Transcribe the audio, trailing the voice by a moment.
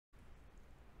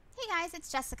Hey guys,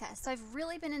 it's Jessica. So I've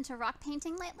really been into rock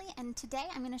painting lately, and today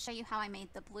I'm going to show you how I made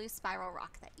the blue spiral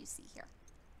rock that you see here.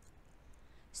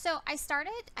 So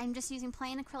I'm just using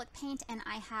plain acrylic paint, and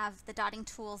I have the dotting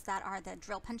tools that are the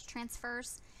drill punch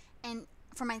transfers. And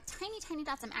for my tiny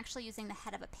dots, I'm actually using the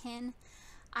head of a pin.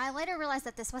 I later realized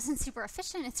that this wasn't super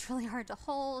efficient. It's really hard to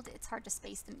hold. It's hard to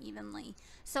space them evenly.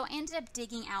 So I ended up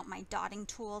digging out my dotting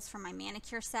tools from my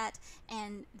manicure set,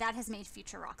 and that has made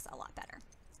future rocks a lot better.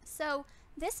 So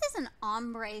this is an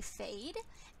ombre fade,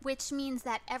 which means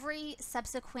that every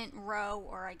subsequent row,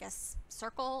 or I guess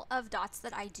circle of dots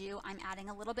that I do, I'm adding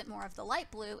a little bit more of the light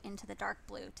blue into the dark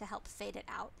blue to help fade it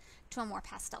out to a more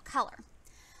pastel color.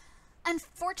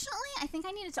 Unfortunately, I think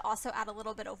I needed to also add a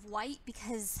little bit of white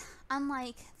because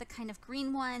unlike the kind of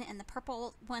green one and the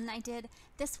purple one I did,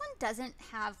 this one doesn't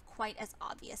have quite as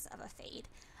obvious of a fade.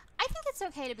 I think it's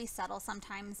okay to be subtle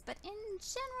sometimes, but in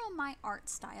general, my art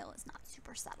style is not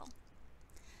super subtle.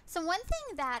 So one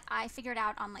thing that I figured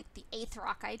out on like the 8th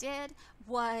rock I did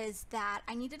was that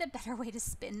I needed a better way to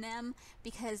spin them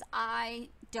because I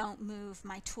don't move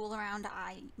my tool around,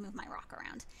 I move my rock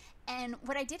around. And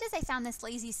what I did is I found this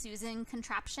Lazy Susan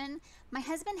contraption. My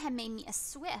husband had made me a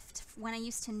Swift when I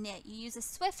used to knit. You use a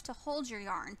Swift to hold your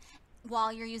yarn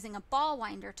while you're using a ball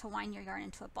winder to wind your yarn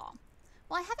into a ball.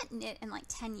 Well, I haven't knit in like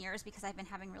 10 years because I've been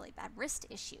having really bad wrist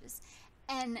issues.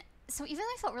 And so even though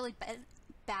I felt really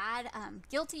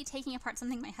guilty taking apart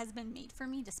something my husband made for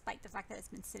me, despite the fact that it's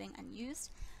been sitting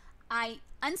unused, I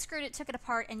unscrewed it, took it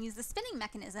apart, and used the spinning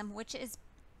mechanism, which is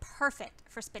perfect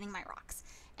for spinning my rocks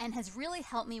and has really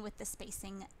helped me with the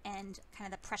spacing and kind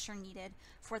of the pressure needed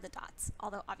for the dots,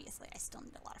 although obviously I still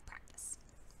need a lot of practice.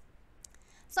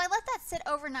 So I let that sit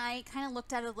overnight, kind of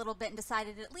looked at it a little bit and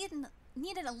decided it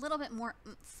needed a little bit more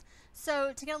oomph.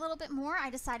 So to get a little bit more, I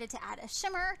decided to add a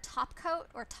shimmer top coat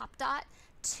or top dot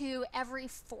to every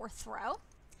 4th row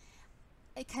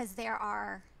because there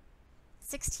are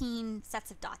 16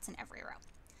 sets of dots in every row.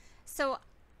 So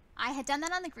I had done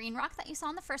that on the green rock that you saw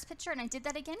in the first picture, and I did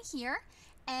that again here.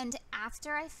 And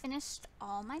after I finished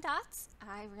all my dots,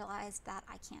 I realized that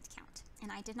I can't count,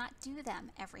 and I did not do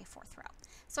them every 4th row.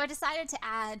 So I decided to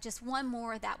add just one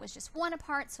more that was just one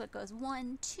apart, so it goes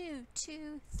 1, 2,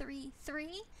 2, 3,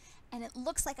 3, and it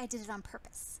looks like I did it on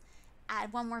purpose.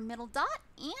 Add one more middle dot,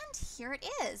 and here it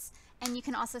is. And you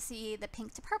can also see the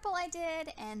pink to purple I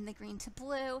did and the green to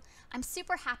blue. I'm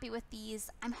super happy with these.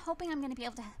 I'm hoping I'm going to be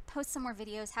able to post some more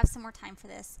videos, have some more time for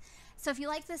this. So if you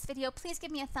like this video, please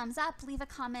give me a thumbs up, leave a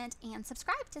comment, and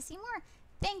subscribe to see more.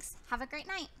 Thanks. Have a great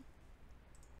night.